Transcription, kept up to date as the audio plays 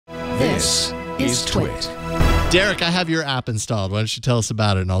This is TWiT. Derek, I have your app installed. Why don't you tell us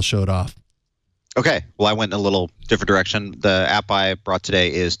about it and I'll show it off. Okay, well, I went in a little different direction. The app I brought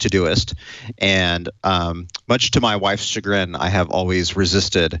today is Todoist, and much to my wife's chagrin, I have always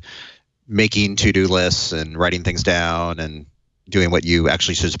resisted making to-do lists and writing things down and doing what you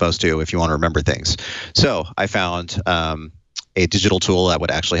actually should supposed to if you want to remember things. So I found a digital tool that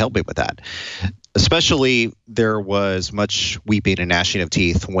would actually help me with that. Especially, there was much weeping and gnashing of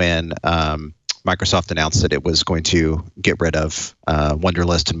teeth when Microsoft announced that it was going to get rid of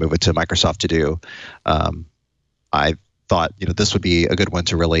Wunderlist and move it to Microsoft To Do. I thought, this would be a good one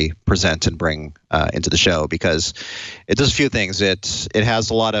to really present and bring into the show because it does a few things. It has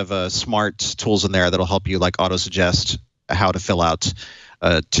a lot of smart tools in there that'll help you like auto suggest how to fill out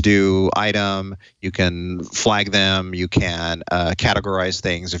a to-do item. You can flag them. You can categorize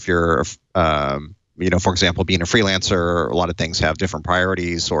things if you're for example, being a freelancer, a lot of things have different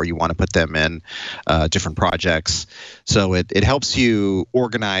priorities or you want to put them in different projects. So it helps you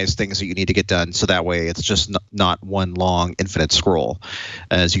organize things that you need to get done so that way it's just not one long infinite scroll.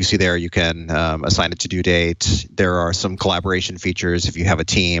 As you see there, you can assign a to-do date. There are some collaboration features. If you have a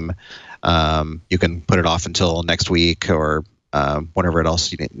team, you can put it off until next week or whatever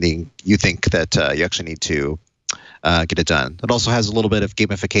else you think that you actually need to get it done. It also has a little bit of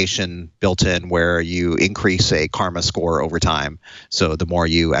gamification built in where you increase a karma score over time. So the more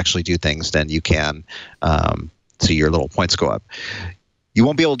you actually do things, then you can see your little points go up. You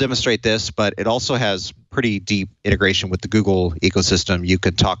won't be able to demonstrate this, but it also has pretty deep integration with the Google ecosystem. You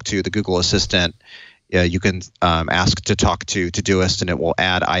can talk to the Google Assistant. You can ask to talk to Todoist, and it will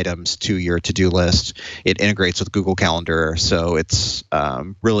add items to your to-do list. It integrates with Google Calendar, so it's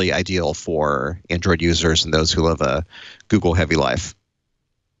really ideal for Android users and those who live a Google-heavy life.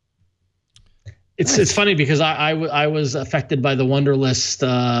 It's funny because I was affected by the Wunderlist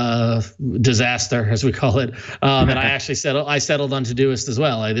disaster, as we call it, and I actually settled on Todoist as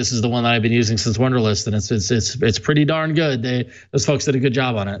well. This is the one that I've been using since Wunderlist, and it's pretty darn good. Those folks did a good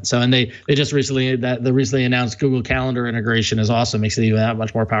job on it. So and they just recently announced Google Calendar integration is awesome, makes it even that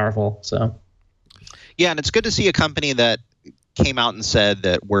much more powerful. So yeah, and it's good to see a company that came out and said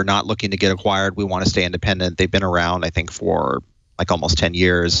that we're not looking to get acquired. We want to stay independent. They've been around, I think, for like almost 10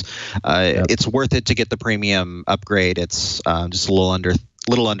 years. Yep. It's worth it to get the premium upgrade. It's just a little under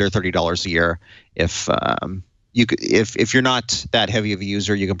 $30 a year. If you're not that heavy of a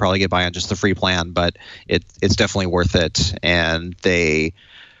user, you can probably get by on just the free plan, but it's definitely worth it. And they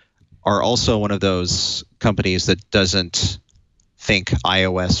are also one of those companies that doesn't think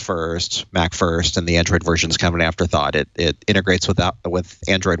iOS first, Mac first, and the Android version's kind of an afterthought. It integrates with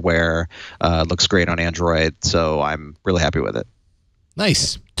Android Wear, looks great on Android, so I'm really happy with it.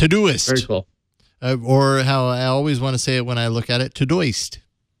 Nice. Todoist. Very cool. Or how I always want to say it when I look at it, Todoist.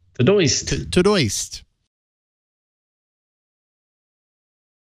 Todoist. Todoist.